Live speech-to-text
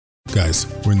Guys,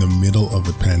 we're in the middle of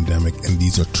a pandemic and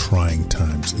these are trying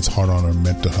times. It's hard on our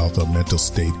mental health, our mental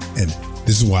state. And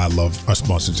this is why I love our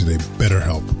sponsor today,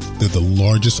 BetterHelp. They're the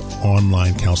largest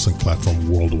online counseling platform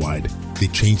worldwide. They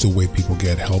change the way people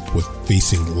get help with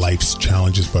facing life's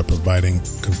challenges by providing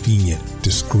convenient,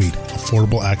 discreet,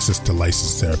 affordable access to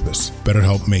licensed therapists.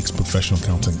 BetterHelp makes professional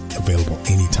counseling available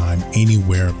anytime,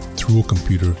 anywhere, through a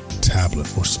computer, tablet,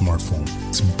 or smartphone.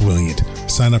 It's brilliant.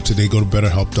 Sign up today. Go to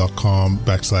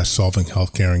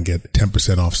betterhelp.com/solvinghealthcare and get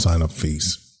 10% off sign-up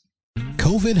fees.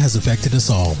 COVID has affected us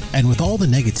all, and with all the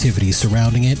negativity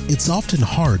surrounding it, it's often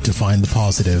hard to find the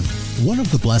positive. One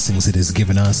of the blessings it has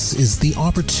given us is the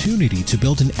opportunity to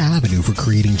build an avenue for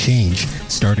creating change,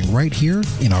 starting right here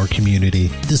in our community.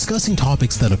 Discussing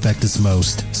topics that affect us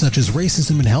most, such as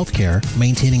racism in healthcare,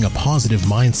 maintaining a positive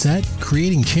mindset,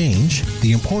 creating change,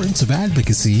 the importance of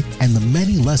advocacy, and the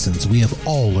many lessons we have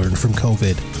all learned from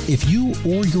COVID. If you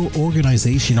or your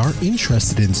organization are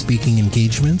interested in speaking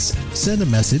engagements, send a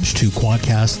message to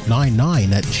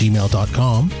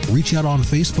quadcast99@gmail.com, reach out on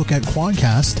Facebook at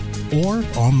Quadcast, or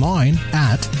online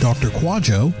at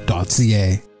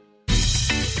drquadjo.ca.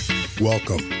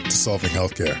 Welcome to Solving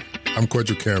Healthcare. I'm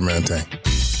Kwadwo Karamantang.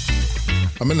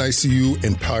 I'm an ICU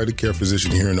and palliative care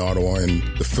physician here in Ottawa and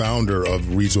the founder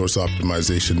of Resource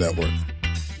Optimization Network.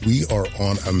 We are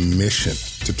on a mission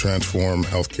to transform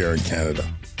healthcare in Canada.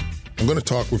 I'm going to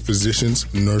talk with physicians,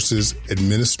 nurses,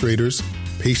 administrators,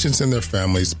 patients and their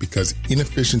families because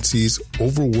inefficiencies,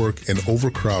 overwork, and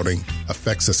overcrowding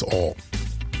affects us all.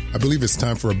 I believe it's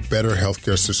time for a better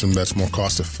healthcare system that's more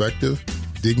cost-effective,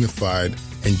 dignified,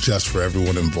 and just for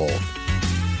everyone involved.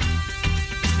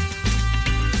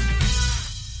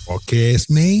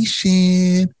 Podcast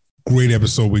Nation. Great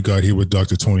episode we got here with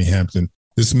Dr. Tony Hampton.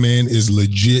 This man is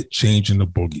legit changing the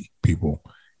boogie, people.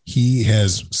 He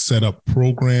has set up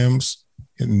programs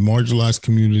in marginalized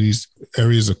communities,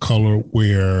 areas of color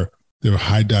where there are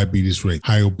high diabetes rate,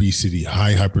 high obesity,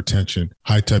 high hypertension,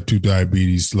 high type 2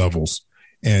 diabetes levels.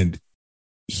 And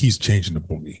he's changing the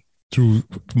boogie through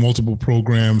multiple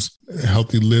programs,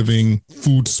 healthy living,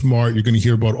 food smart. You're going to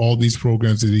hear about all these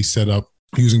programs that he set up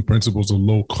using principles of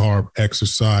low carb,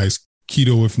 exercise,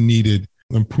 keto if needed,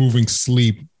 improving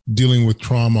sleep, dealing with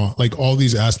trauma, like all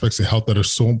these aspects of health that are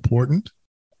so important.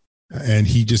 And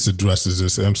he just addresses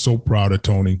this. I'm so proud of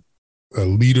Tony, a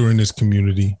leader in this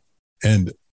community.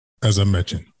 And as I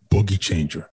mentioned, boogie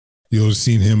changer. You've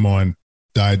seen him on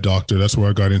Diet Doctor. That's where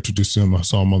I got introduced to him. I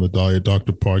saw him on the Diet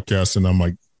Doctor podcast, and I'm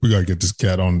like, we got to get this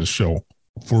cat on the show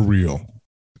for real.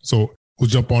 So we'll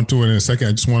jump onto it in a second.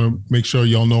 I just want to make sure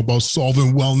y'all know about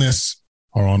Solving Wellness,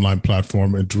 our online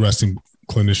platform addressing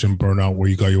clinician burnout, where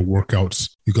you got your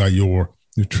workouts, you got your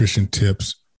nutrition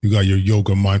tips, you got your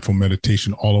yoga, mindful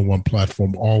meditation, all in one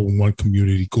platform, all in one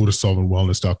community. Go to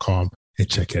solvingwellness.com and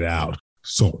check it out.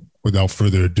 So without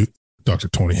further ado, Dr.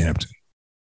 Tony Hampton.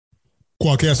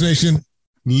 Quadcast Nation,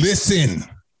 listen,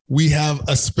 we have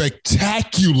a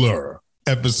spectacular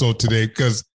episode today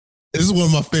because this is one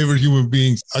of my favorite human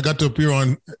beings. I got to appear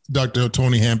on Dr.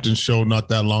 Tony Hampton's show not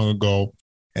that long ago,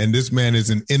 and this man is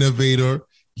an innovator.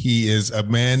 He is a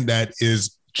man that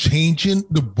is changing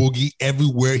the boogie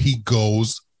everywhere he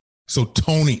goes. So,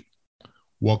 Tony,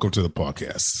 welcome to the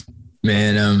podcast.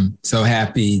 Man, I'm so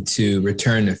happy to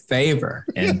return the favor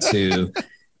and to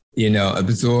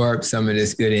absorb some of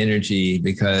this good energy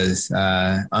because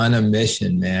on a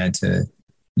mission, man, to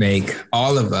make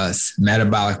all of us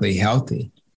metabolically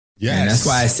healthy. Yes. And that's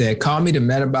why I said, call me the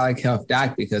metabolic health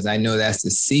doc, because I know that's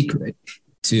the secret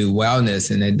to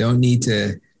wellness. And I don't need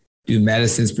to do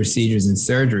medicines, procedures, and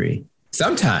surgery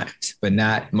sometimes, but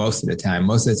not most of the time.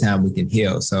 Most of the time we can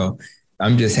heal. So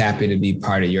I'm just happy to be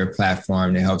part of your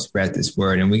platform to help spread this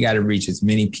word. And we got to reach as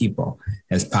many people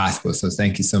as possible. So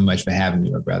thank you so much for having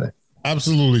me, my brother.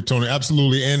 Absolutely, Tony.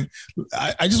 Absolutely. And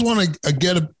I just want to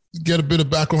get a bit of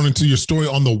background into your story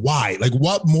on the why. Like,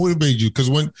 what motivated you? Because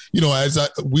when,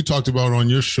 we talked about on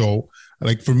your show,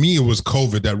 like for me, it was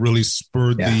COVID that really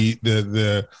spurred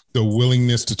the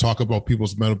willingness to talk about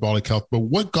people's metabolic health. But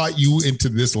what got you into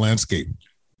this landscape?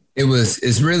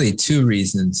 It's really two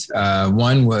reasons.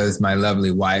 One was my lovely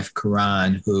wife,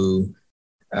 Karan, who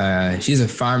she's a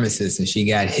pharmacist, and she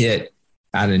got hit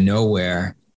out of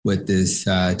nowhere with this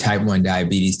type 1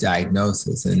 diabetes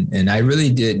diagnosis. And I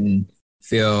really didn't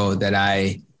feel that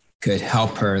I could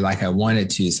help her like I wanted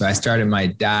to. So I started my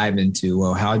dive into,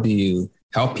 well, how do you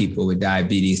help people with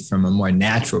diabetes from a more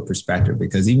natural perspective?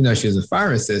 Because even though she was a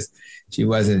pharmacist, she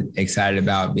wasn't excited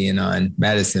about being on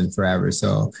medicine forever.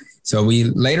 So we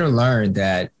later learned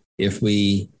that if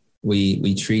we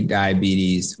treat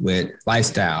diabetes with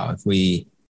lifestyle,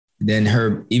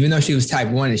 even though she was type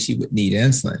 1 and she would need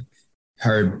insulin,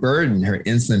 her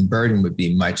insulin burden would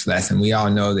be much less. And we all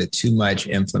know that too much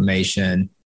inflammation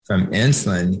from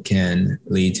insulin can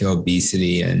lead to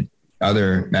obesity and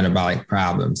other metabolic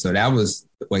problems. So that was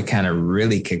what kind of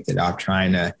really kicked it off,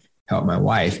 trying to help my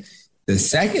wife. The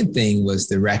second thing was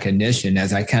the recognition,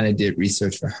 as I kind of did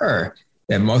research for her,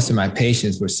 that most of my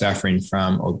patients were suffering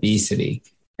from obesity.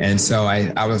 And so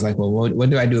I was like, well, what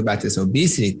do I do about this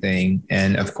obesity thing?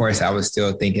 And of course, I was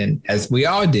still thinking, as we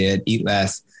all did, eat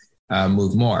less,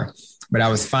 move more. But I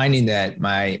was finding that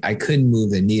I couldn't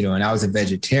move the needle. And I was a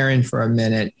vegetarian for a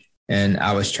minute, and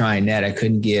I was trying that. I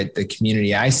couldn't get the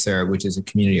community I serve, which is a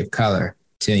community of color,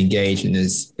 to engage in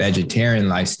this vegetarian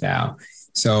lifestyle.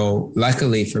 So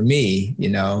luckily for me, you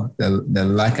know, the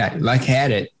luck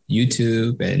had it,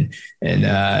 YouTube and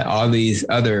all these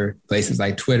other places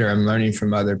like Twitter. I'm learning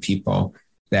from other people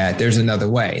that there's another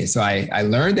way. So I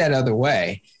learned that other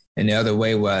way. And the other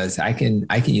way was I can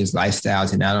use lifestyle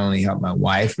to not only help my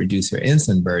wife reduce her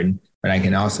insulin burden, but I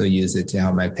can also use it to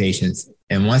help my patients.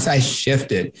 And once I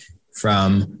shifted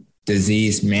from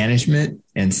disease management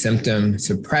and symptom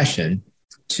suppression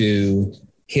to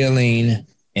healing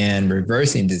and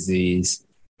reversing disease,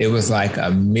 it was like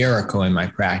a miracle in my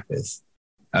practice,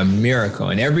 a miracle.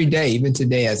 And every day, even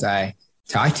today, as I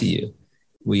talk to you,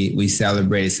 we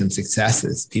celebrated some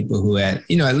successes. People who had,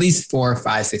 you know, at least 4 or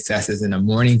 5 successes in a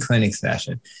morning clinic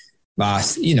session,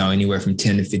 lost, you know, anywhere from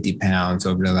 10 to 50 pounds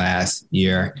over the last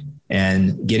year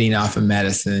and getting off of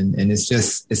medicine. And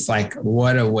it's like,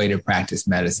 what a way to practice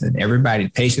medicine. Everybody,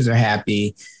 patients are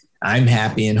happy. I'm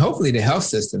happy. And hopefully the health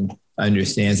system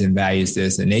understands and values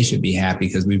this, and they should be happy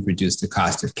because we've reduced the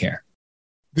cost of care.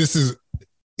 This is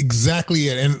exactly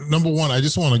it. And number one, I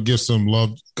just want to give some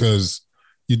love because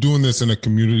you're doing this in a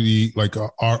community like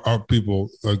our people,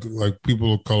 like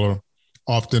people of color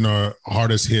often are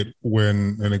hardest hit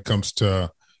when it comes to,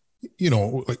 you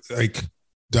know, like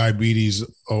diabetes,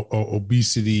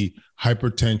 obesity,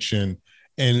 hypertension,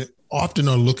 and often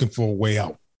are looking for a way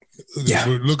out. Yeah.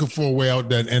 We're looking for a way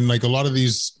out and like a lot of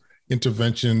these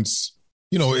interventions,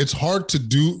 you know, it's hard to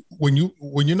do when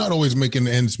you're not always making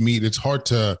ends meet. It's hard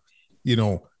to, you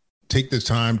know, take the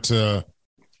time to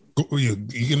go.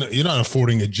 You're not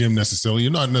affording a gym necessarily.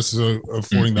 You're not necessarily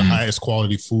affording the highest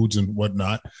quality foods and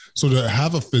whatnot. So to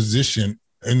have a physician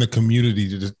in the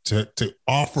community to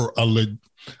offer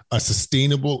a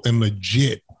sustainable and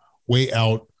legit way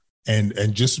out and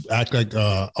just act like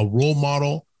a role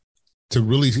model to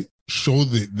really show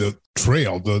the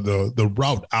trail, the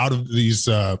route out of these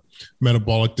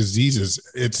metabolic diseases.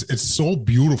 It's so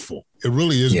beautiful. It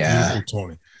really is beautiful,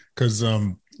 Tony. Because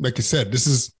like I said, this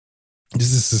is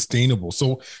sustainable.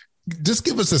 So just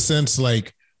give us a sense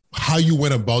like how you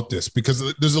went about this,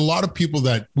 because there's a lot of people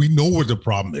that we know what the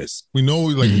problem is. We know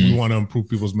like we want to improve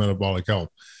people's metabolic health,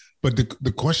 but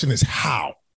the question is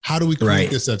how do we create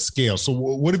this at scale? So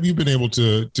what have you been able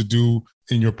to do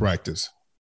in your practice?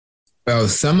 Well,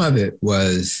 some of it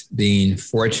was being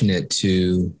fortunate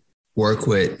to work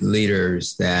with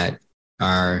leaders that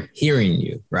are hearing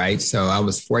you, right? So I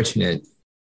was fortunate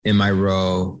in my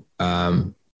role.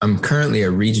 I'm currently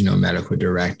a regional medical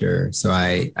director, so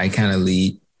I kind of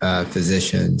lead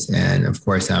physicians, and of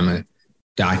course I'm a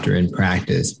doctor in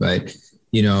practice. But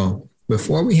you know,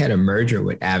 before we had a merger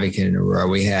with Advocate and Aurora,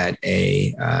 we had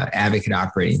a Advocate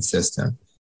operating system,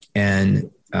 and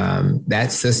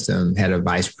that system had a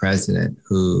vice president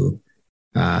who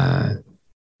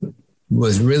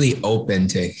was really open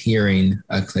to hearing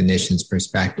a clinician's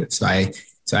perspective.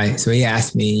 So he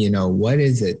asked me, you know, what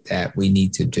is it that we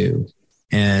need to do?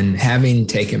 And having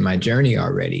taken my journey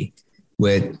already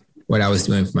with what I was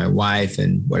doing for my wife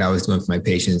and what I was doing for my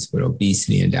patients with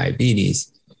obesity and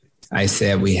diabetes, I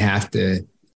said we have to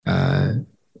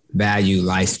value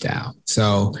lifestyle.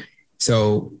 So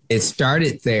it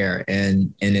started there,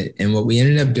 and what we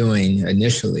ended up doing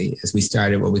initially is we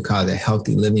started what we call the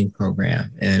Healthy Living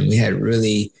Program, and we had a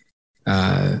really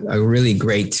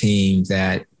great team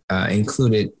that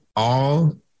included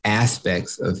all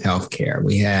aspects of healthcare.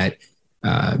 We had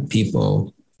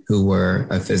people who were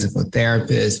a physical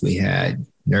therapist, we had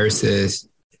nurses,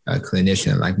 a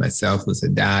clinician like myself who's a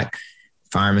doc,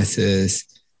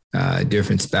 pharmacists,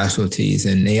 different specialties,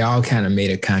 and they all kind of made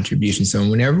a contribution. So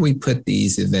whenever we put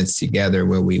these events together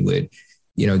where we would,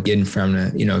 you know, get in front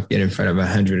of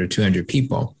 100 or 200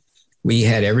 people, we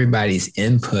had everybody's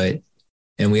input.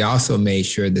 And we also made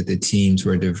sure that the teams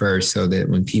were diverse so that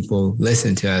when people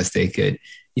listened to us, they could,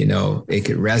 you know, it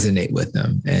could resonate with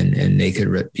them and they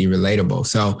could be relatable.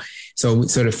 So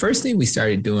the first thing we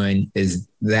started doing is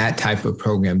that type of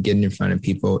program, getting in front of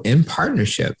people in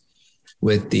partnership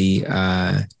with the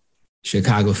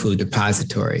Chicago Food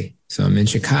Depository. So I'm in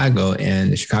Chicago,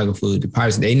 and the Chicago Food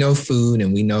Depository, they know food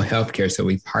and we know healthcare. So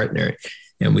we partnered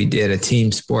and we did a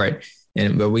team sport.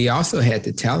 But we also had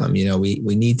to tell them,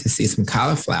 we need to see some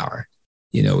cauliflower.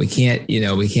 We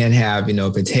can't have,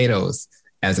 potatoes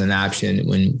as an option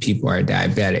when people are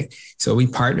diabetic. So we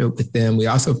partnered with them. We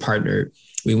also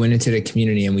we went into the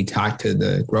community and we talked to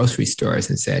the grocery stores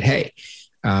and said, hey,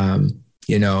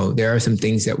 there are some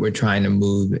things that we're trying to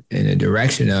move in a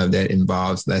direction of that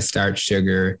involves less starch,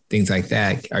 sugar, things like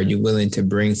that. Are you willing to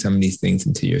bring some of these things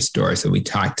into your store? So we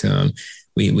talked to them.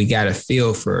 We got a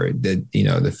feel for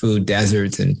the food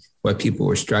deserts and what people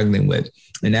were struggling with.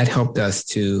 And that helped us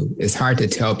it's hard to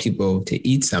tell people to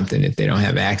eat something if they don't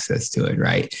have access to it,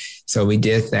 right? So we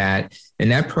did that.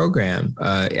 And that program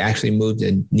actually moved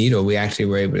the needle. We actually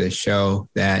were able to show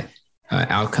that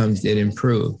outcomes did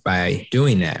improve by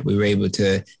doing that. We were able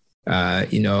to,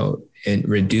 and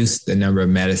reduce the number of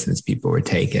medicines people were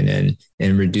taking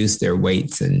and reduce their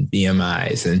weights and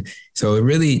BMIs. And so it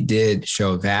really did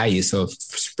show value. So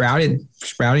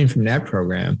sprouting from that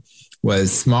program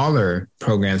was smaller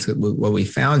programs. What we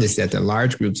found is that the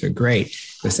large groups are great,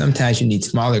 but sometimes you need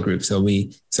smaller groups. So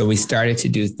we started to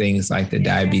do things like the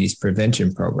diabetes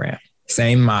prevention program,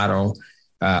 same model,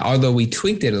 although we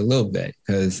tweaked it a little bit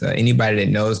because anybody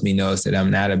that knows me knows that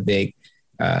I'm not a big,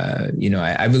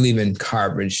 I believe in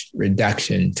carb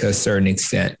reduction to a certain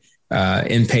extent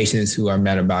in patients who are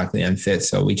metabolically unfit.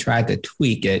 So we tried to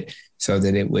tweak it so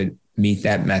that it would meet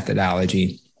that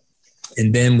methodology.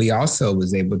 And then we also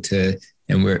was able to,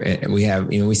 and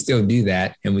we still do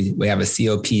that. And we have a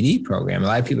COPD program. A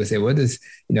lot of people say, what does,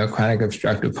 chronic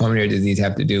obstructive pulmonary disease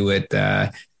have to do with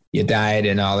your diet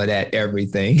and all of that,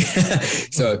 everything.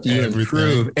 So if you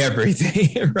improve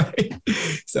everything, right?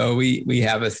 So we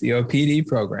have a COPD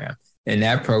program. And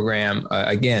that program,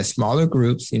 again, smaller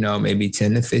groups, maybe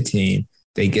 10 to 15,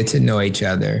 they get to know each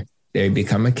other. They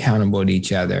become accountable to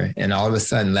each other. And all of a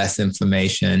sudden, less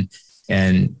inflammation.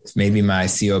 And maybe my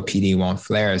COPD won't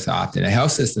flare as often. The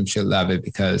health system should love it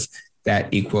because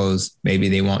that equals maybe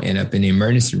they won't end up in the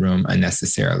emergency room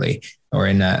unnecessarily or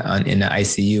in the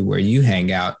ICU where you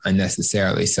hang out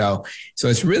unnecessarily. So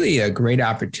it's really a great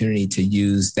opportunity to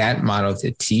use that model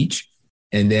to teach.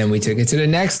 And then we took it to the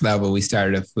next level. We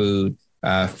started a food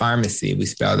pharmacy. We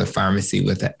spelled the pharmacy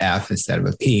with an F instead of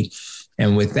a P.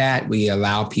 And with that, we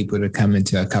allow people to come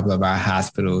into a couple of our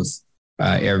hospitals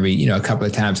every, a couple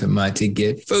of times a month to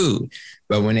get food.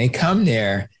 But when they come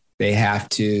there, they have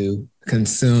to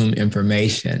consume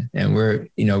information, and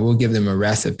we'll give them a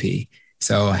recipe.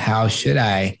 So how should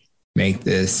I make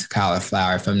this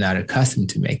cauliflower if I'm not accustomed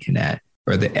to making that,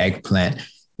 or the eggplant,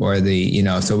 or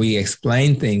so we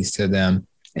explain things to them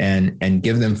and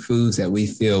give them foods that we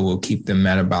feel will keep them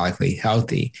metabolically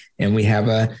healthy. And we have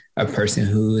a person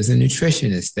who is a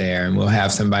nutritionist there, and we'll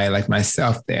have somebody like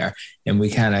myself there. And we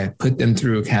kind of put them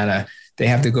through they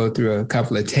have to go through a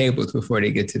couple of tables before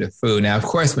they get to the food. Now, of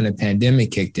course, when the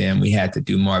pandemic kicked in, we had to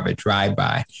do more of a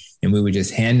drive-by, and we would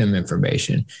just hand them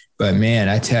information. But man,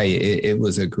 I tell you, it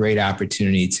was a great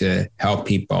opportunity to help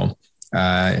people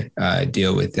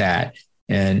deal with that.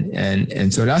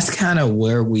 And so that's kind of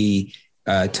where we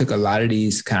took a lot of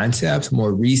these concepts.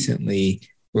 More recently,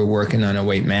 we're working on a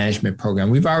weight management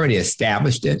program. We've already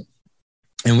established it.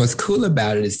 And what's cool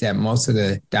about it is that most of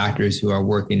the doctors who are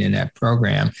working in that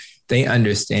program, they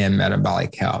understand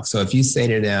metabolic health. So if you say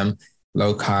to them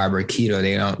low carb or keto,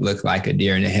 they don't look like a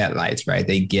deer in the headlights, right?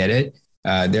 They get it.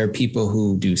 There are people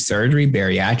who do surgery,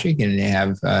 bariatric, and they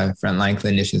have frontline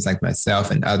clinicians like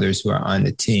myself and others who are on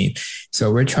the team.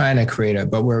 So we're trying to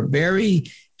but we're very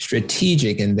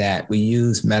strategic in that we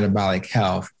use metabolic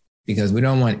health because we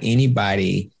don't want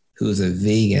anybody who's a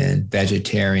vegan,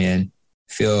 vegetarian,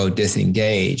 feel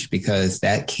disengaged, because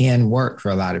that can work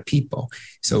for a lot of people.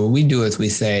 So what we do is we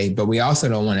say, but we also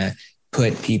don't want to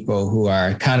put people who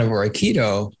are carnivore or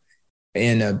keto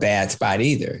in a bad spot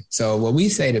either. So what we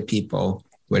say to people,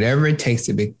 whatever it takes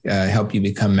to help you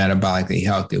become metabolically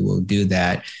healthy, we'll do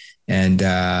that. And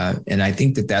I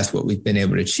think that that's what we've been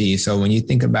able to achieve. So when you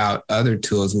think about other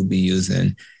tools we'll be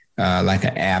using, like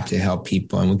an app to help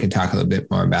people, and we can talk a little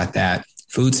bit more about that,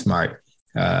 Food Smart,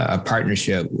 a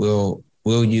partnership, we'll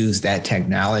use that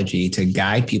technology to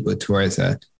guide people towards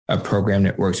a program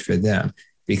that works for them,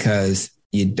 because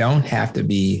you don't have to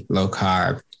be low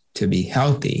carb to be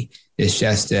healthy. It's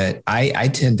just that I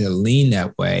tend to lean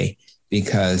that way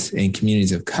because in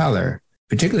communities of color,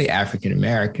 particularly African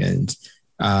Americans,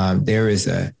 there's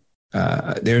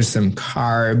some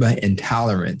carb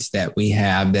intolerance that we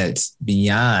have that's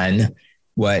beyond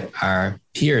what our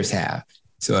peers have.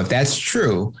 So if that's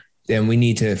true, then we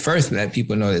need to first let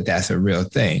people know that that's a real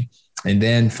thing. and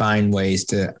then find ways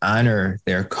to honor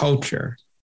their culture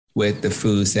with the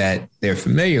foods that they're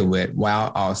familiar with,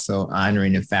 while also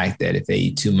honoring the fact that if they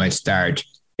eat too much starch,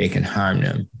 it can harm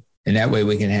them. And that way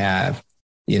we can have,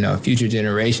 future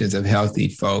generations of healthy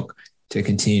folk to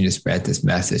continue to spread this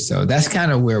message. So that's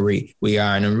kind of where we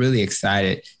are. And I'm really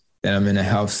excited that I'm in a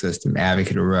health system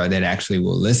advocate role that actually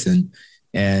will listen.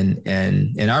 And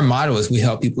our motto is we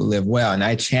help people live well. And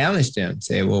I challenge them,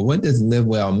 say, well, what does live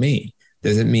well mean?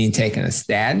 Does it mean taking a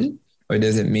statin, or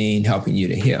does it mean helping you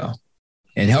to heal?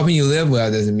 And helping you live well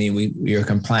doesn't mean you're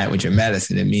compliant with your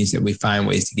medicine. It means that we find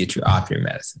ways to get you off your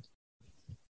medicine.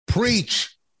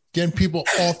 Preach. Getting people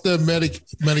off their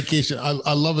medication.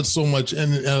 I love it so much.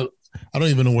 And I don't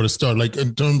even know where to start. Like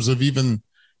in terms of even,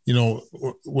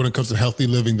 when it comes to healthy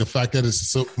living, the fact that it's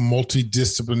so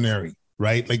multidisciplinary,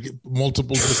 right? Like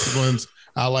multiple disciplines,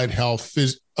 allied health,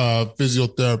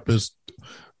 physiotherapists,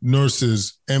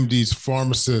 nurses, MDs,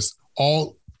 pharmacists,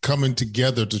 all coming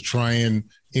together to try and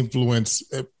influence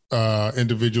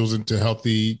individuals into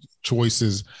healthy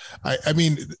choices. I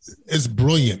mean, it's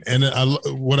brilliant. And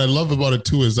what I love about it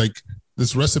too is like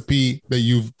this recipe that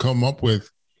you've come up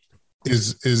with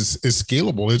is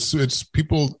scalable. It's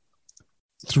people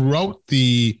throughout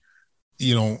the,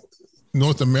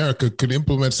 North America could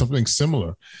implement something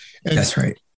similar. And, that's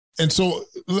right. And so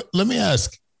let me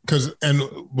ask, and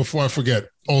before I forget,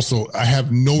 also, I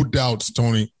have no doubts,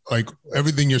 Tony, like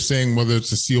everything you're saying, whether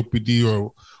it's a COPD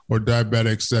or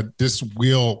diabetics, that this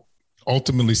will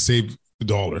ultimately save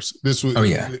dollars. This was,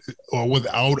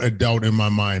 without a doubt in my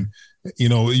mind.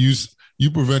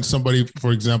 You prevent somebody,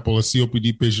 for example, a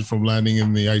COPD patient from landing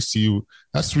in the ICU.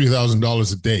 That's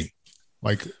 $3,000 a day,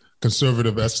 like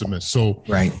conservative estimates. So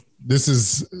right.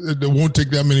 It won't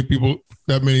take that many people,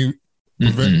 preventing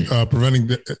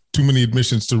too many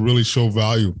admissions to really show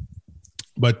value.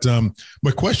 But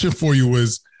my question for you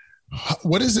is,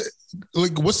 what is it?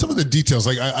 Like, what's some of the details?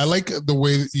 Like, I like the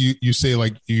way you say,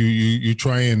 like you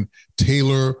try and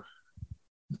tailor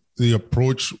the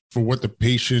approach for what the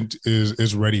patient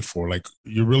is ready for. Like,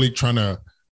 you're really trying to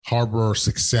harbor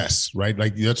success, right?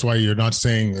 Like, that's why you're not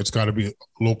saying it's got to be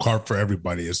low carb for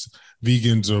everybody. It's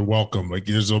vegans are welcome. Like,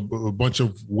 there's a bunch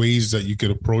of ways that you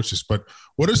could approach this. But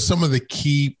what are some of the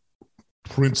key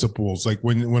principles? Like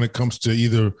when it comes to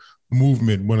either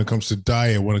movement, when it comes to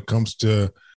diet, when it comes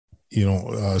to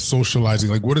socializing,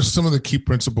 like what are some of the key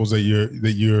principles that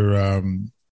you're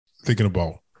thinking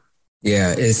about?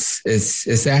 Yeah,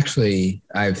 it's actually,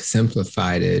 I've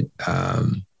simplified it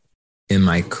in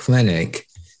my clinic,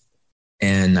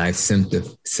 and I've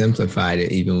simplified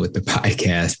it even with the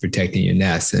podcast, Protecting Your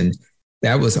Nest. And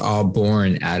that was all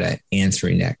born out of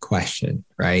answering that question,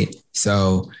 right?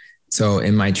 So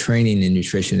in my training in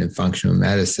nutrition and functional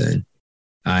medicine,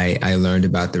 I learned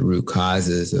about the root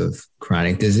causes of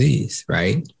chronic disease,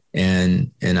 right?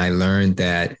 And I learned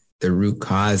that the root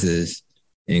causes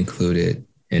included,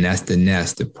 and that's the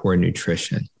nest, of poor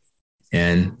nutrition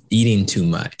and eating too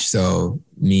much. So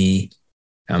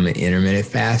I'm an intermittent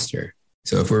faster.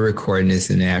 So if we're recording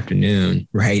this in the afternoon,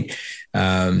 right?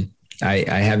 I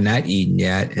have not eaten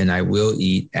yet, and I will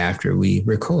eat after we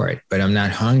record, but I'm not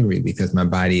hungry because my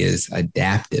body is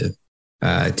adaptive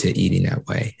to eating that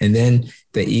way. And then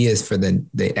the E is for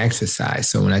the exercise.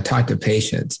 So when I talk to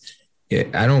patients,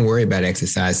 I don't worry about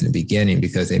exercise in the beginning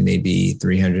because they may be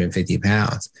 350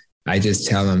 pounds. I just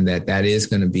tell them that is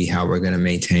going to be how we're going to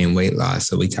maintain weight loss.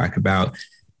 So we talk about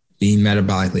being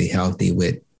metabolically healthy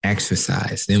with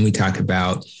exercise. Then we talk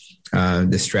about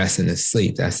the stress and the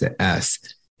sleep. That's the S.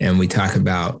 And we talk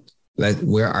about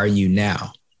where are you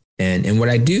now? And what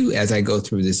I do as I go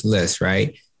through this list,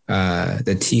 right?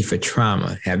 The T for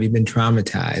trauma. Have you been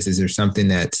traumatized? Is there something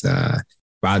that's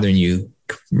bothering you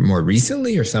more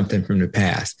recently or something from the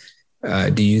past?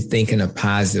 Do you think in a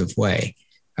positive way?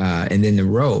 And then the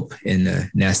ROPE, in the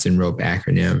Nest and ROPE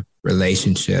acronym,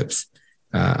 relationships,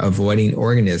 avoiding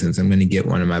organisms. I'm going to get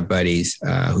one of my buddies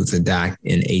who's a doc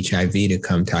in HIV to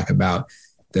come talk about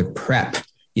the PrEP,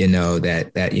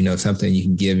 that something you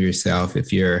can give yourself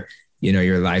if your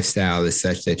lifestyle is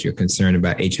such that you're concerned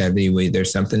about HIV. Well,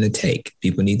 there's something to take.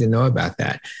 People need to know about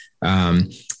that.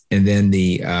 And then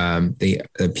the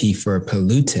P for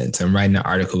pollutants. I'm writing an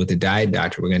article with the diet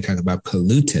doctor. We're going to talk about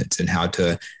pollutants and how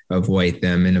to avoid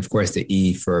them. And of course, the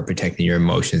E for protecting your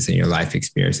emotions and your life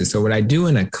experiences. So what I do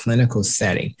in a clinical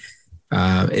setting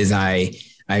is I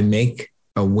make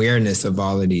awareness of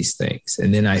all of these things.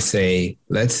 And then I say,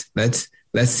 let's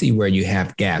see where you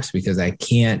have gaps, because I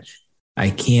can't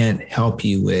help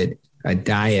you with a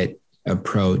diet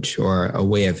approach or a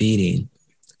way of eating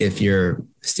if you're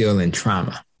still in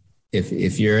trauma.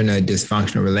 If you're in a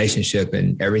dysfunctional relationship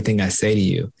and everything I say to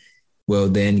you will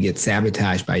then get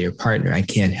sabotaged by your partner. I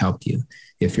can't help you.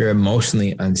 If you're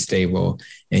emotionally unstable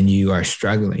and you are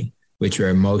struggling with your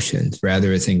emotions,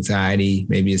 whether it's anxiety,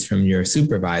 maybe it's from your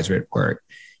supervisor at work,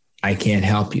 I can't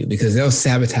help you because they'll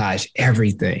sabotage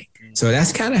everything. So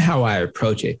that's kind of how I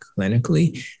approach it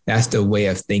clinically. That's the way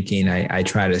of thinking I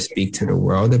try to speak to the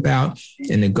world about.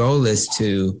 And the goal is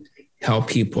to help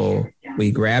people.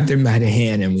 We grab them by the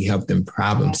hand and we help them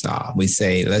problem solve. We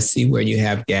say, let's see where you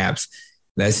have gaps.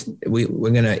 We're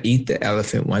going to eat the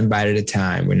elephant one bite at a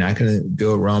time. We're not going to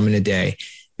build Rome in a day.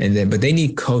 But they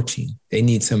need coaching. They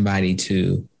need somebody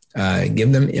to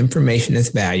give them information that's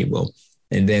valuable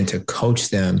and then to coach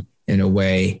them in a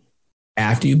way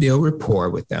after you build rapport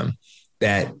with them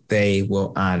that they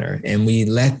will honor. And we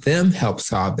let them help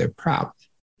solve their problem.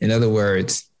 In other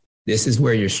words, this is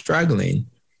where you're struggling.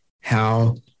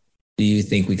 How do you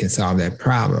think we can solve that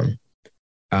problem?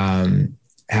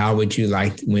 When would you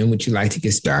like to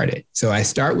get started? So I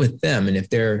start with them. And if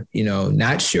they're,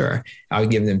 not sure, I'll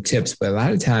give them tips. But a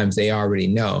lot of times they already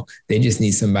know. They just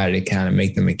need somebody to kind of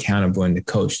make them accountable and to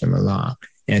coach them along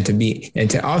and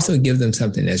to also give them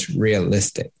something that's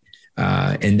realistic.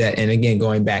 And again,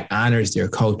 going back, honors their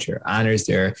culture, honors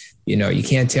their, you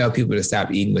can't tell people to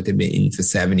stop eating what they've been eating for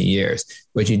 70 years.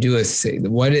 What you do is say,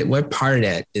 what part of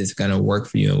that is going to work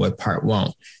for you and what part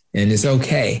won't. And it's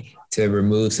okay to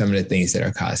remove some of the things that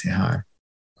are causing harm.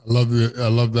 I love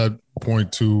that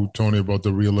point too, Tony, about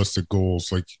the realistic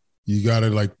goals. Like you got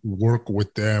to work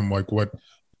with them, like what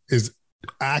is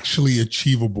actually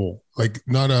achievable, like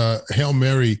not a Hail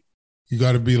Mary. You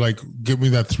got to be like, give me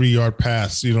that 3-yard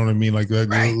pass. You know what I mean? Like that,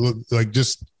 right. Like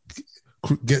just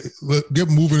get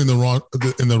moving in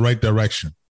the right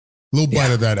direction. A little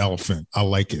bite of that elephant. I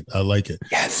like it.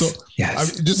 Yes. So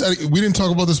yes. We didn't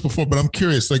talk about this before, but I'm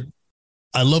curious. Like,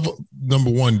 I love, number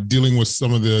one, dealing with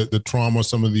some of the trauma,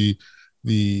 some of the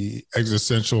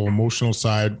existential, emotional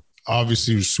side.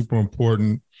 Obviously, is super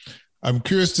important. I'm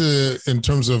curious in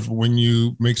terms of when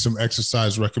you make some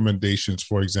exercise recommendations,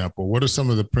 for example, what are some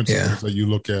of the principles that you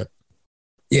look at?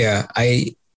 Yeah,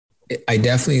 I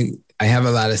definitely, I have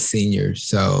a lot of seniors,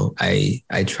 so I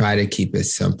try to keep it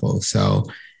simple. So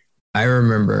I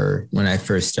remember when I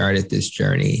first started this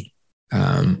journey,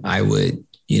 I would,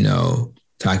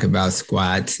 talk about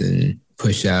squats and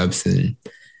push-ups and,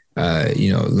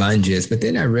 lunges. But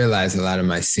then I realized a lot of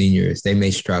my seniors, they may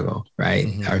struggle, right?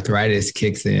 Mm-hmm. Arthritis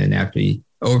kicks in after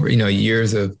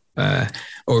years of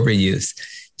overuse.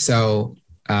 So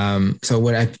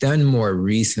what I've done more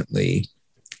recently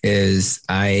is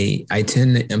I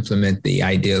tend to implement the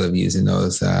ideal of using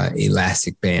those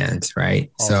elastic bands, right?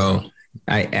 Oh. So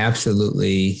I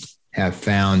absolutely have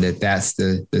found that that's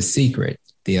the secret,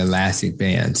 the elastic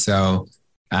band. So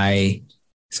what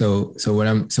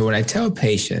I tell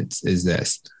patients is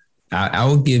this: I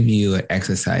will give you an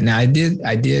exercise. Now I did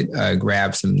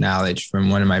grab some knowledge from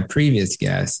one of my previous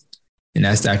guests, and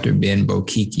that's Dr. Ben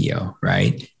Bokikio,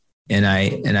 right? And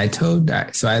I told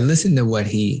that, so I listened to what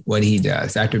he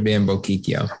does, Dr. Ben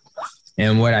Bokikio,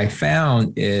 and what I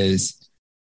found is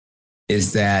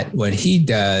that what he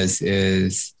does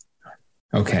is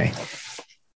okay.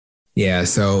 Yeah.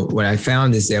 So what I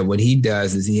found is that what he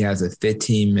does is he has a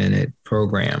 15-minute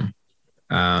program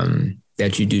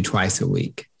that you do twice a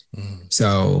week. Mm.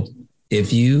 So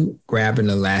if you grab an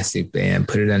elastic band,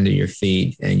 put it under your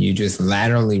feet, and you just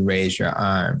laterally raise your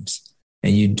arms,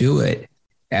 and you do it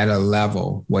at a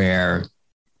level where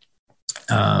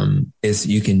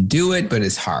you can do it, but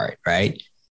it's hard, right?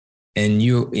 And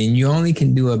you only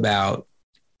can do about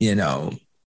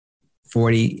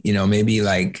 40, maybe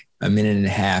like a minute and a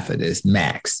half of this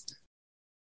max.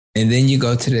 And then you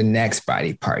go to the next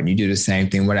body part and you do the same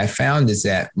thing. What I found is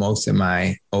that most of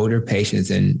my older patients,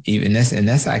 and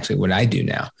that's actually what I do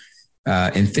now.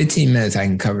 In 15 minutes, I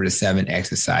can cover the 7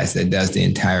 exercises that does the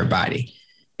entire body.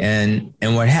 And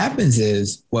what happens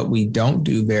is what we don't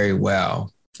do very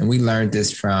well, and we learned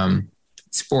this from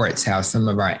sports, how some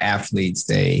of our athletes,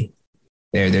 they're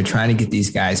trying to get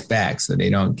these guys back, so they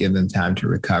don't give them time to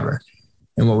recover.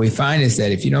 And what we find is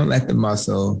that if you don't let the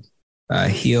muscle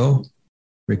heal,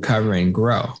 recover, and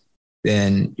grow,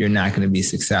 then you're not going to be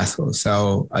successful.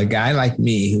 So a guy like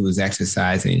me who was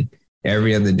exercising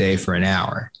every other day for an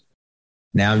hour,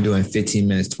 now I'm doing 15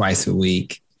 minutes twice a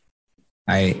week.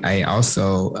 I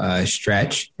also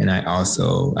stretch, and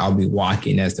I'll be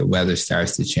walking as the weather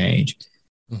starts to change.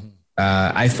 Mm-hmm.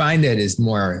 I find that it's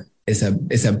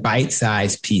a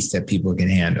bite-sized piece that people can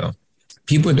handle.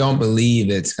 People don't believe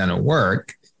it's going to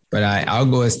work, but I'll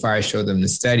go as far as show them the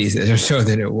studies that show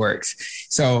that it works.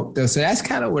 So that's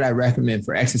kind of what I recommend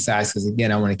for exercise, because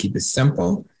again, I want to keep it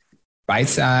simple,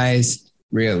 bite-sized,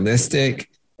 realistic,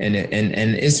 And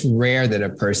it's rare that a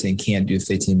person can't do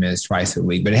 15 minutes twice a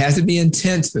week, but it has to be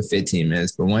intense for 15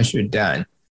 minutes. But once you're done.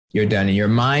 And your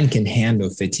mind can handle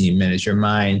 15 minutes. Your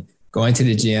mind going to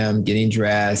the gym, getting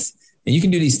dressed, and you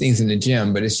can do these things in the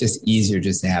gym, but it's just easier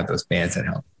just to have those bands at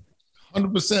home.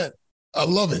 100%. I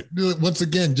love it. Once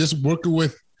again, just working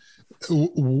with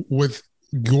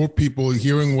your people,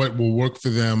 hearing what will work for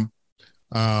them,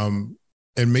 and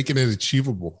making it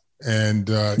achievable and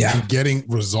getting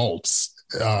results.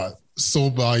 So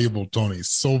valuable, Tony.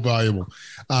 So valuable.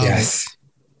 Yes.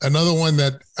 Another one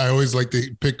that I always like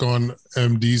to pick on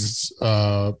MD's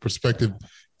perspective.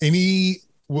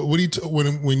 What do you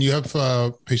when you have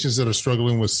patients that are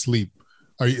struggling with sleep?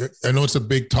 I know it's a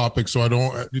big topic, so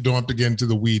you don't have to get into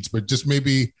the weeds, but just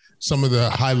maybe some of the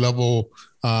high level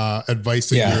advice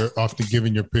that you're often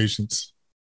giving your patients.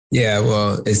 Yeah,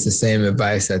 well, it's the same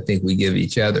advice I think we give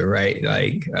each other, right?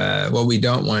 Like, what we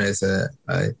don't want is a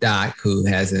doc who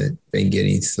hasn't been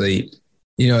getting sleep.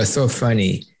 It's so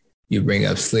funny you bring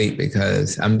up sleep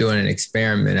because I'm doing an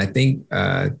experiment. I think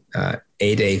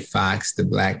Ada Fox, the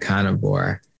Black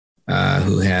carnivore,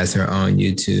 who has her own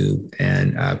YouTube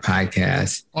and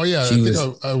podcast. Oh yeah,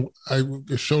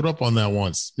 I showed up on that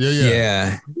once.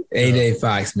 Yeah. Ada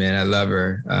Fox, man, I love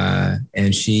her.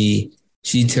 And she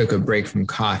took a break from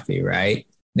coffee, right?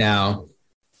 Now,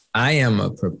 I am a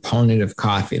proponent of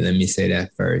coffee. Let me say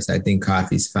that first. I think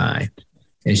coffee's fine.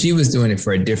 And she was doing it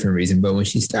for a different reason. But when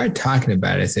she started talking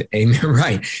about it, I said, amen,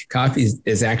 right. Coffee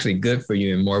is actually good for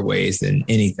you in more ways than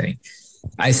anything.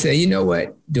 I said, you know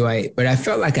what, but I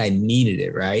felt like I needed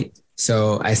it, right?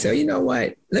 So I said, you know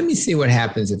what, let me see what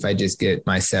happens if I just get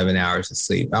my 7 hours of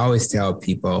sleep. I always tell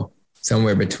people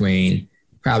somewhere between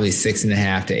probably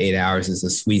 6.5 to 8 hours is a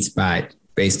sweet spot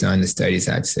based on the studies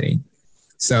I've seen.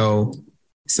 So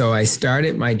I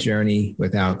started my journey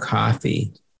without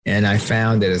coffee, and I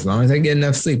found that as long as I get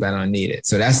enough sleep, I don't need it.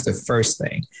 So that's the first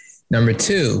thing. Number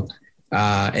two,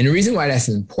 and the reason why that's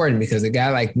important, because a guy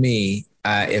like me,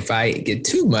 if I get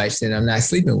too much, then I'm not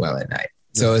sleeping well at night.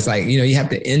 So it's like, you have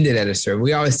to end it at a certain,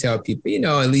 we always tell people,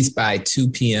 at least by 2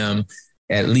 p.m.,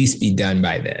 at least be done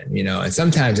by then, and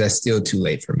sometimes that's still too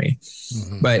late for me.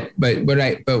 Mm-hmm. But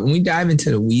when we dive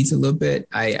into the weeds a little bit,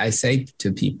 I say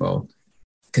to people,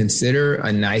 consider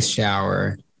a nice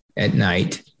shower at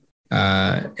night.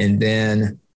 And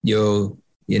then you'll,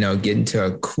 get into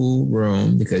a cool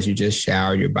room because you just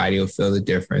showered, your body will feel the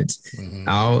difference. Mm-hmm.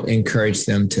 I'll encourage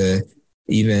them to,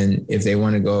 even if they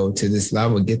want to go to this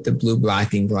level, get the blue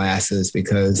blocking glasses,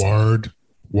 because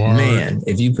man,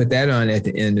 if you put that on at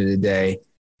the end of the day,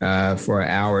 for an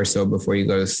hour or so before you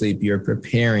go to sleep, you're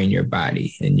preparing your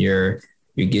body and you're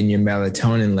getting your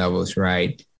melatonin levels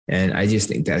right. And I just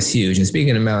think that's huge. And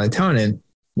speaking of melatonin,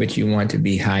 which you want to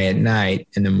be high at night,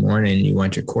 in the morning, you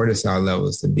want your cortisol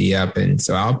levels to be up. And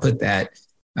so I'll put that,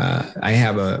 I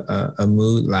have a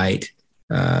mood light.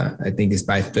 I think it's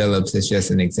by Philips. It's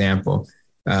just an example.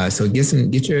 So get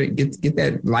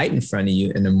that light in front of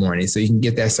you in the morning so you can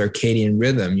get that circadian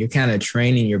rhythm. You're kind of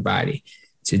training your body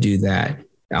to do that.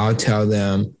 I'll tell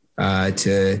them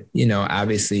to,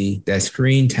 obviously that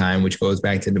screen time, which goes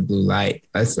back to the blue light.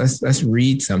 Let's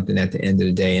read something at the end of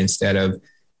the day instead of,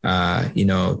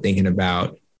 thinking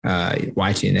about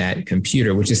watching that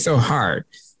computer, which is so hard.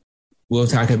 We'll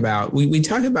talk about, we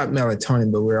talk about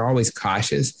melatonin, but we're always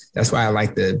cautious. That's why I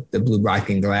like the blue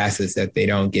blocking glasses, that they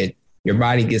don't get, your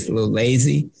body gets a little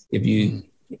lazy if you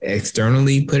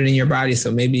externally put it in your body.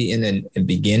 So maybe in the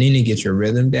beginning to get your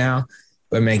rhythm down.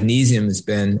 But magnesium has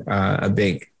been a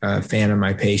big fan of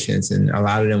my patients, and a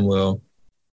lot of them will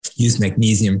use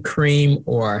magnesium cream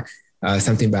or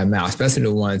something by mouth, especially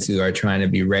the ones who are trying to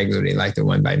be regular. They like the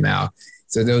one by mouth.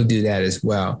 So they'll do that as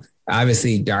well.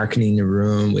 Obviously, darkening the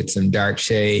room with some dark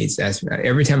shades. That's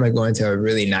every time I go into a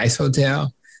really nice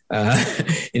hotel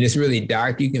and it's really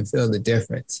dark, you can feel the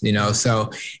difference,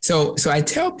 So I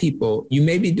tell people, you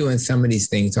may be doing some of these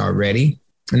things already,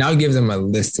 and I'll give them a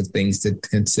list of things to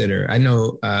consider. I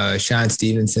know Sean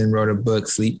Stevenson wrote a book,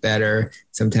 Sleep Better.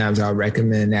 Sometimes I'll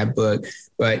recommend that book.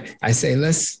 But I say,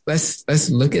 let's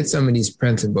look at some of these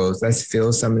principles. Let's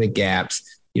fill some of the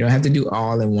gaps. You don't have to do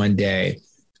all in one day.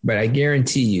 But I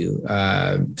guarantee you,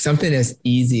 something as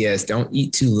easy as don't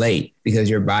eat too late because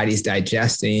your body's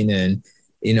digesting, and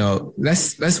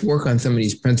let's work on some of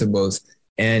these principles.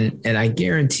 And I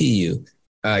guarantee you,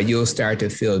 you'll start to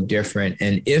feel different.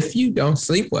 And if you don't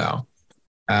sleep well,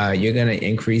 you're going to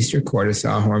increase your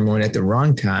cortisol hormone at the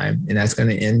wrong time. And that's going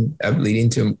to end up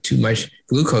leading to too much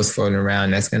glucose floating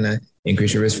around. That's going to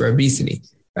increase your risk for obesity.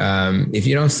 If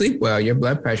you don't sleep well, your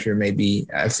blood pressure may be,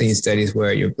 I've seen studies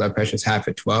where your blood pressure is high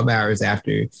for 12 hours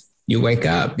after you wake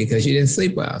up because you didn't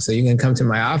sleep well. So you're going to come to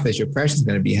my office, your pressure is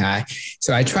going to be high.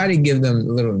 So I try to give them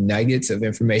little nuggets of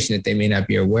information that they may not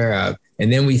be aware of.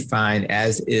 And then we find,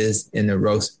 as is in the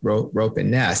rope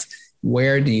and nest,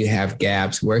 where do you have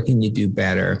gaps? Where can you do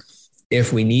better?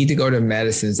 If we need to go to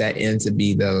medicines, that ends to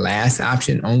be the last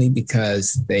option, only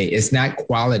because it's not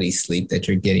quality sleep that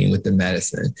you're getting with the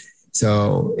medicine.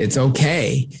 So it's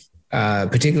okay,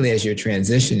 particularly as you're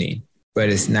transitioning, but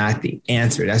it's not the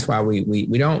answer. That's why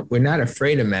we're not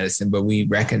afraid of medicine, but we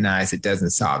recognize it doesn't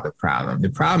solve the problem. The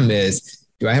problem is,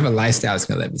 do I have a lifestyle that's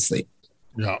going to let me sleep?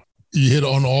 Yeah. You hit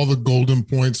on all the golden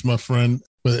points, my friend,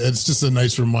 but it's just a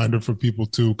nice reminder for people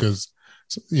too, because,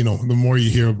 you know, the more you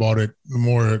hear about it, the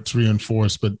more it's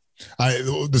reinforced. But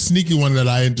the sneaky one that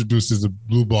I introduced is the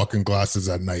blue Balkan glasses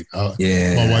at night. My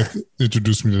wife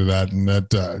introduced me to that. And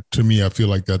that, to me, I feel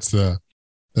like that's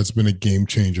been a game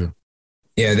changer.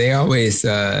 Yeah, they always,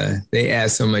 they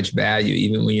add so much value,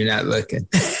 even when you're not looking.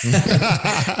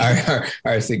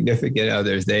 our significant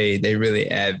others, they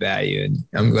really add value. And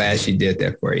I'm glad she did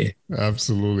that for you.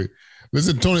 Absolutely.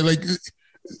 Listen, Tony, like,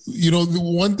 you know, the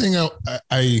one thing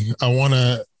I want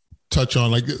to touch on,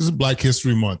 like, this is Black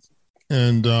History Month.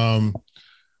 And,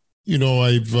 you know,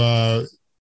 I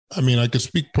could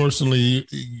speak personally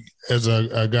as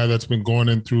a guy that's been going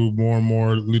in through more and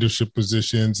more leadership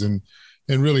positions and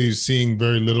really seeing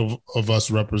very little of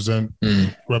us represented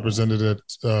at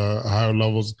higher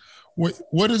levels.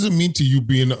 What does it mean to you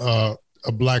being a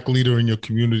Black leader in your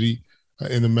community,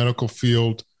 in the medical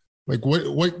field? Like,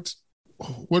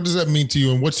 what does that mean to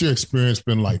you, and what's your experience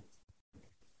been like?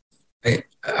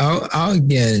 I'll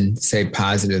again say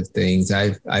positive things.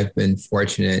 I've been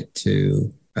fortunate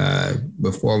to,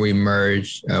 before we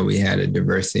merged, we had a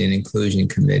diversity and inclusion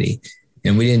committee,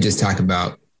 and we didn't just talk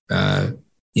about,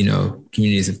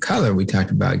 communities of color. We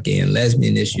talked about gay and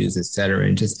lesbian issues, et cetera,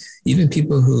 and just even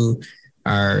people who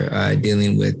are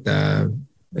dealing with,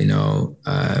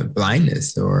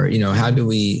 blindness, or, how do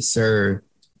we serve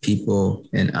people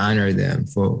and honor them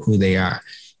for who they are.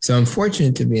 So I'm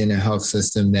fortunate to be in a health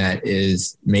system that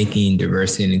is making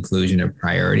diversity and inclusion a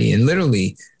priority. And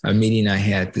literally a meeting I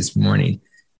had this morning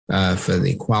for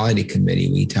the quality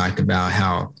committee, we talked about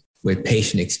how with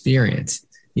patient experience,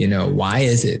 why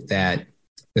is it that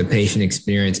the patient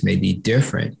experience may be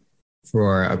different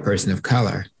for a person of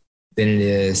color than it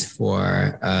is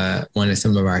for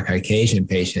some of our Caucasian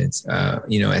patients, at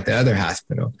the other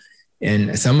hospital.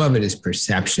 And some of it is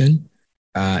perception.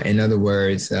 In other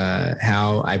words,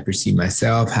 how I perceive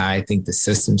myself, how I think the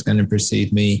system's going to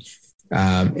perceive me.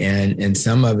 And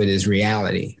some of it is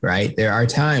reality, right? There are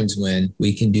times when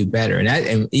we can do better.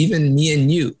 And even me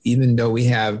and you, even though we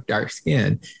have dark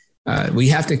skin, we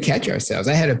have to catch ourselves.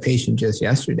 I had a patient just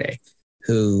yesterday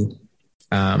who,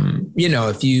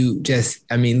 if you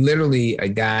literally a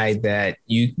guy that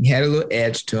you had a little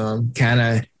edge to him, kind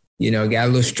of, got a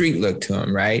little street look to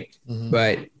him, right? Mm-hmm.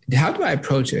 But how do I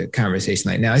approach a conversation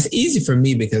like now? It's easy for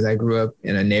me because I grew up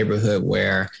in a neighborhood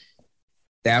where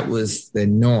that was the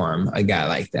norm, a guy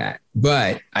like that.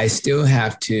 But I still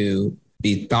have to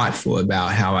be thoughtful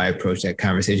about how I approach that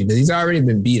conversation because he's already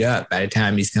been beat up by the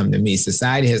time he's come to me.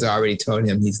 Society has already told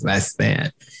him he's less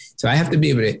than. So I have to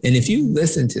be able to, and if you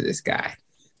listen to this guy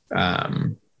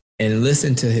and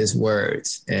listen to his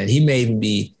words, and he may even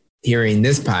be hearing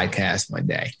this podcast one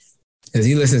day, because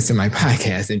he listens to my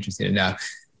podcast, interesting enough,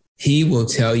 he will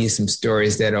tell you some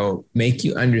stories that'll make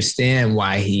you understand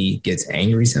why he gets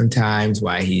angry sometimes,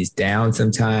 why he's down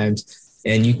sometimes.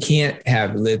 And you can't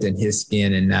have lived in his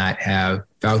skin and not have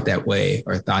felt that way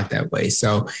or thought that way.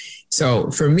 So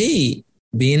for me,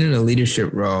 being in a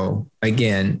leadership role,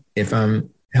 again, if I'm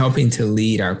helping to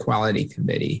lead our quality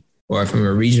committee, or if I'm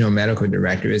a regional medical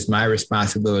director, it's my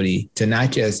responsibility to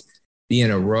not just be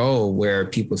in a role where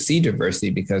people see diversity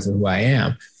because of who I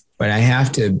am, but I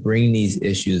have to bring these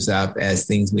issues up as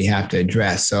things we have to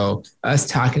address. So us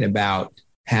talking about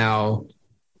how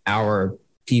our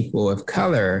people of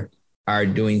color are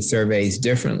doing surveys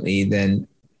differently than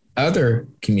other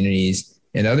communities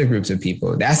and other groups of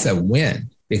people, that's a win,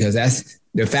 because that's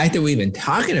the fact that we've been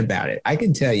talking about it. I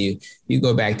can tell you, you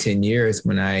go back 10 years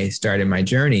when I started my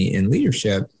journey in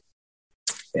leadership,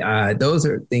 those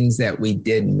are things that we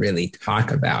didn't really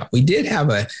talk about. We did have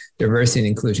a diversity and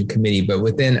inclusion committee, but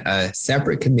within a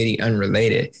separate committee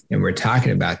unrelated, and we're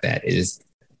talking about that, is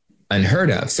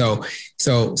unheard of. So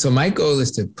my goal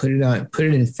is to put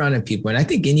it in front of people. And I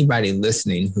think anybody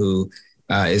listening who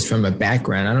is from a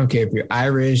background, I don't care if you're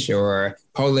Irish or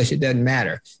Polish, it doesn't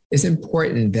matter. It's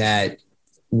important that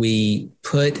we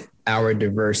put our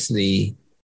diversity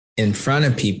in front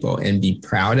of people and be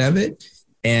proud of it.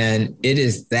 And it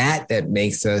is that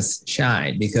makes us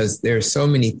shine, because there are so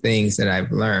many things that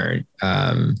I've learned.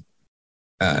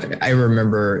 I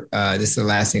remember, this is the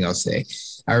last thing I'll say.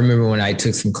 I remember when I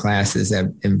took some classes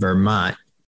in Vermont,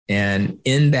 and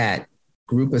in that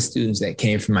group of students that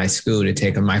came from my school to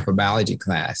take a microbiology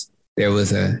class, there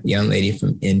was a young lady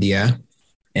from India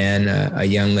and a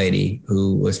young lady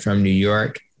who was from New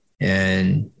York.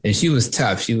 And she was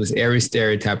tough. She was every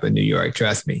stereotype of New York,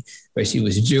 trust me, but she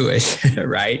was Jewish,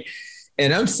 right?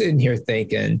 And I'm sitting here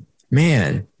thinking,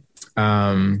 man,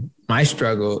 my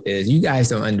struggle is, you guys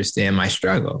don't understand my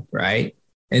struggle, right?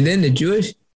 And then the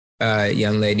Jewish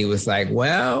young lady was like,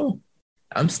 well,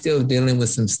 I'm still dealing with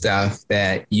some stuff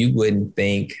that you wouldn't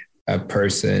think a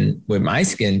person with my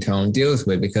skin tone deals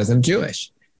with, because I'm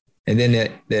Jewish. And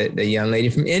then the young lady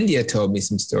from India told me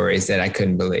some stories that I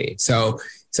couldn't believe. So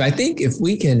I think if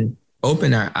we can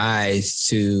open our eyes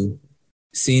to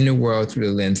seeing the world through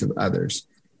the lens of others,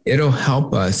 it'll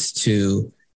help us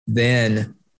to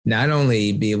then not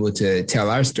only be able to tell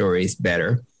our stories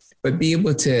better, but be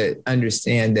able to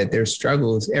understand that there's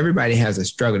struggles. Everybody has a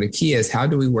struggle. The key is, how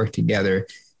do we work together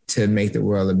to make the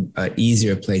world an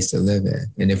easier place to live in?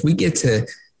 And if we get to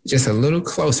just a little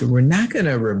closer, we're not going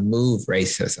to remove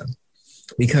racism,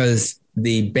 because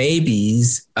the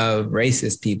babies of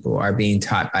racist people are being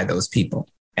taught by those people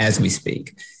as we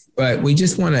speak. But we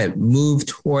just want to move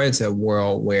towards a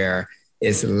world where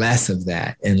it's less of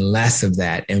that and less of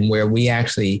that, and where we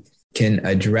actually can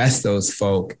address those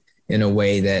folk in a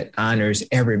way that honors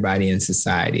everybody in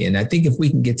society. And I think if we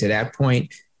can get to that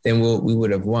point, then we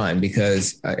would have won,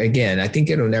 because again, I think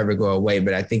it'll never go away,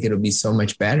 but I think it'll be so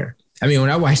much better. I mean,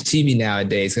 when I watch TV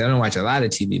nowadays, because I don't watch a lot of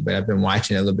TV, but I've been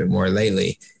watching a little bit more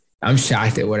lately, I'm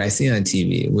shocked at what I see on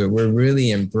TV. We're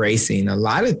really embracing a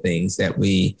lot of things that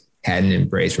we hadn't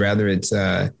embraced, whether it's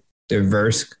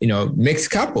diverse, mixed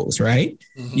couples, right?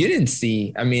 Mm-hmm. You didn't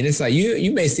see, I mean, it's like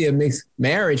you may see a mixed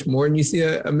marriage more than you see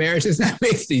a marriage that's not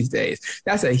mixed these days.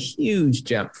 That's a huge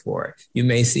jump for it. You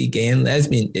may see gay and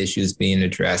lesbian issues being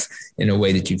addressed in a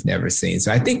way that you've never seen.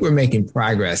 So I think we're making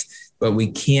progress, but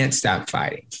we can't stop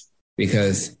fighting,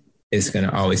 because it's going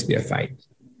to always be a fight.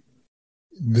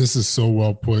 This is so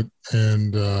well put.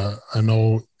 And I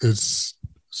know it's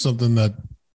something that,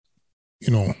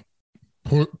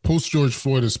 post George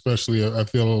Floyd, especially, I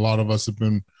feel a lot of us have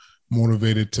been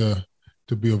motivated to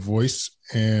be a voice.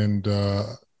 And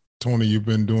Tony, you've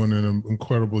been doing an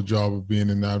incredible job of being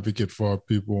an advocate for our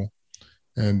people.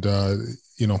 And, I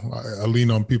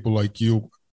lean on people like you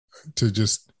to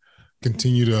just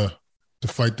continue to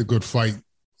fight the good fight.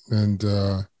 And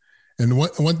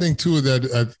one thing too,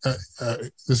 that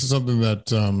this is something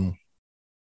that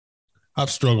I've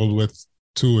struggled with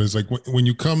too, is like when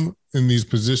you come in these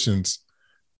positions,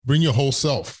 bring your whole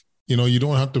self. You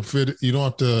don't have to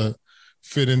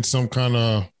fit in some kind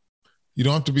of, you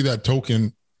don't have to be that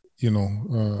token,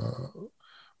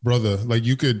 brother. Like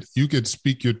you could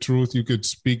speak your truth. You could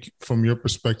speak from your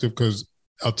perspective, because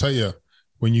I'll tell you,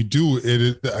 when you do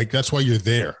it, like, that's why you're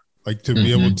there. Like, to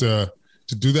be able to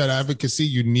do that advocacy,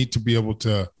 you need to be able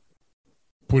to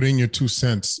put in your 2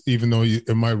 cents, even though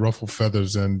it might ruffle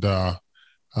feathers. And, I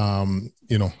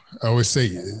always say,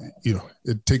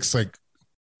 it takes like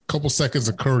a couple seconds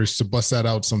of courage to bust that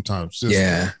out sometimes. Just,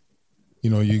 yeah.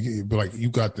 You be like, you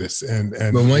got this.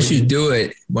 But once you do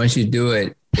it,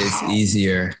 it's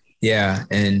easier. Yeah.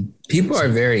 And people are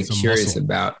very curious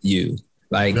about you.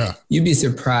 Like, you'd be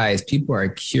surprised. People are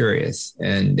curious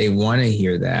and they want to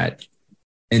hear that.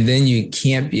 And then you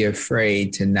can't be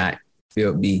afraid to not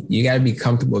you got to be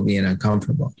comfortable being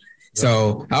uncomfortable.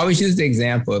 So I always use the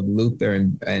example of Luther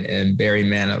and Barry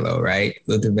Manilow, right?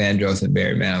 Luther Vandross and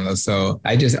Barry Manilow. So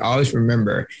I just always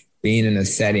remember being in a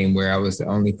setting where I was the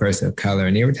only person of color,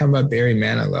 and they were talking about Barry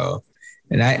Manilow.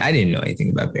 And I didn't know anything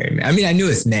about Barry Manilow. I mean, I knew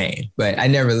his name, but I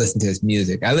never listened to his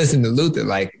music. I listened to Luther,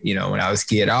 like, when I was a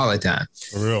kid all the time.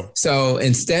 For real. So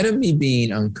instead of me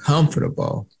being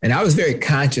uncomfortable, and I was very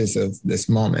conscious of this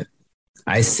moment,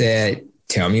 I said,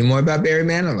 tell me more about Barry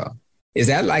Manilow. Is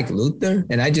that like Luther?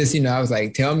 And I just, I was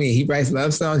like, tell me, he writes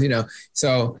love songs,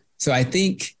 So I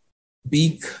think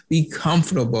be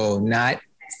comfortable not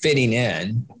fitting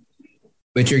in,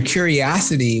 but your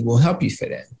curiosity will help you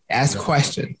fit in. Ask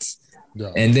questions.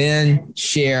 Yeah. And then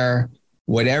share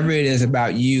whatever it is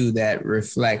about you that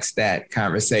reflects that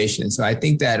conversation. So I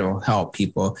think that'll help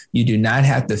people. You do not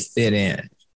have to fit in.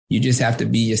 You just have to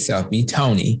be yourself, be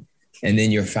Tony, and then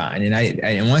you're fine.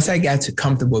 And once I got to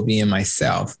comfortable being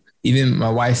myself, even my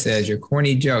wife says, your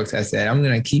corny jokes, I said, I'm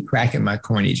going to keep cracking my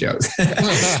corny jokes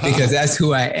because that's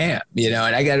who I am,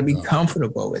 and I got to be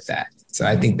comfortable with that. So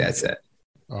I think that's it.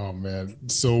 Oh, man.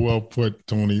 So well put,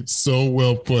 Tony. So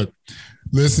well put.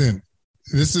 Listen,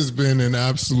 this has been an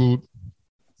absolute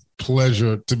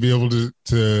pleasure to be able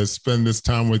to spend this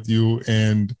time with you.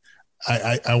 And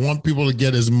I want people to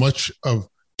get as much of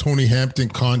Tony Hampton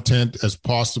content as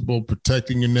possible,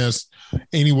 protecting your nest,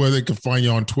 anywhere they can find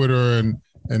you on Twitter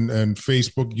and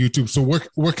Facebook, YouTube. So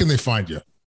where can they find you?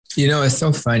 You know, it's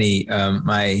so funny.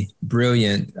 My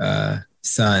brilliant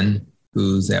son,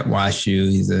 who's at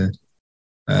WashU,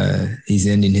 he's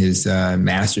ending his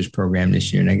master's program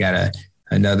this year, and I got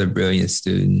another brilliant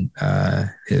student,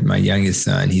 my youngest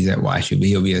son. He's at WashU, but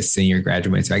he'll be a senior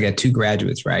graduate. So I got 2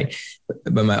 graduates, right?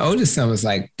 But my oldest son was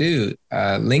like, dude,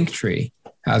 Linktree.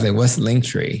 I was like, what's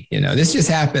Linktree? You know, this just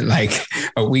happened like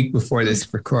a week before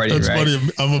this recording. That's right? Funny.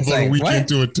 I'm about a week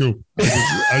into it too.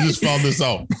 I just found this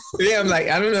out. Yeah, I'm like,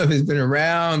 I don't know if it's been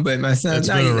around, but my son's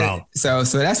been around. So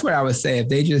that's what I would say. If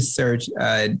they just search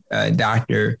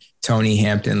Dr. Tony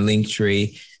Hampton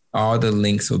Linktree, all the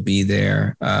links will be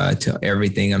there to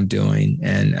everything I'm doing.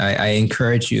 And I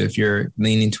encourage you, if you're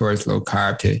leaning towards low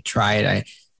carb, to try it.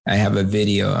 I have a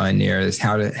video on there. It's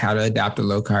how to adopt a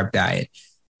low carb diet.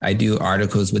 I do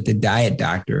articles with the Diet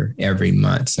Doctor every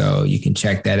month, so you can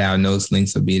check that out. And those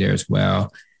links will be there as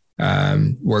well.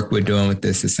 Work we're doing with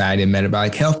the Society of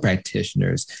Metabolic Health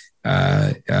Practitioners,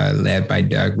 led by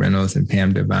Doug Reynolds and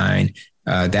Pam Devine.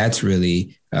 That's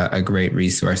really a great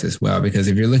resource as well, because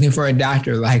if you're looking for a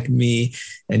doctor like me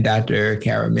and Dr.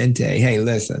 Caramente, hey,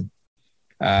 listen,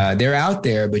 they're out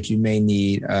there, but you may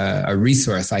need a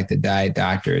resource like the Diet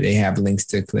Doctor. They have links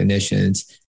to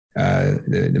clinicians,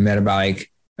 the metabolic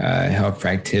health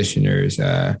practitioners.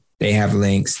 They have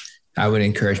links. I would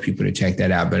encourage people to check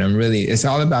that out. But it's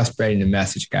all about spreading the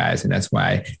message, guys. And that's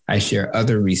why I share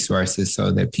other resources so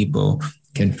that people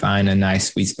can find a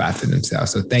nice sweet spot for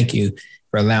themselves. So thank you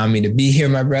for allowing me to be here,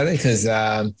 my brother, because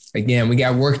again, we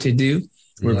got work to do.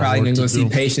 We're probably going to go see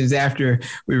patients after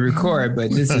we record,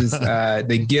 but this is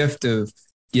the gift of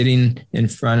getting in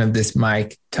front of this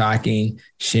mic, talking,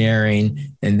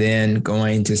 sharing, and then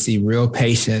going to see real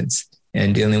patients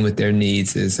and dealing with their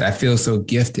needs. I feel so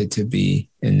gifted to be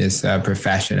in this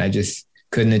profession. I just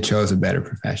couldn't have chose a better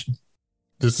profession.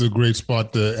 This is a great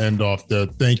spot to end off there.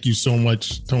 Thank you so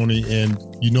much, Tony. And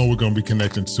we're going to be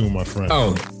connecting soon, my friend.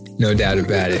 Oh, no doubt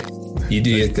about it. You do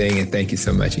your thing, and thank you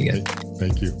so much again.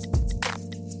 Thank you.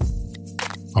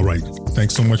 All right.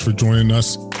 Thanks so much for joining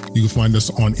us. You can find us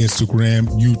on Instagram,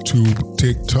 YouTube,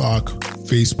 TikTok,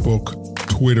 Facebook,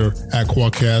 Twitter at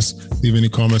Quadcast. Leave any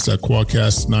comments at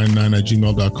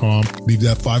quadcast99@gmail.com. Leave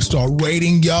that 5-star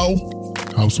rating, yo.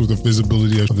 Helps with the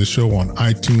visibility of the show on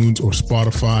iTunes or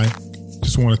Spotify.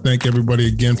 Just want to thank everybody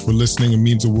again for listening. It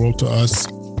means the world to us.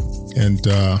 And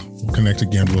we'll connect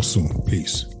again real soon.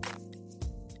 Peace.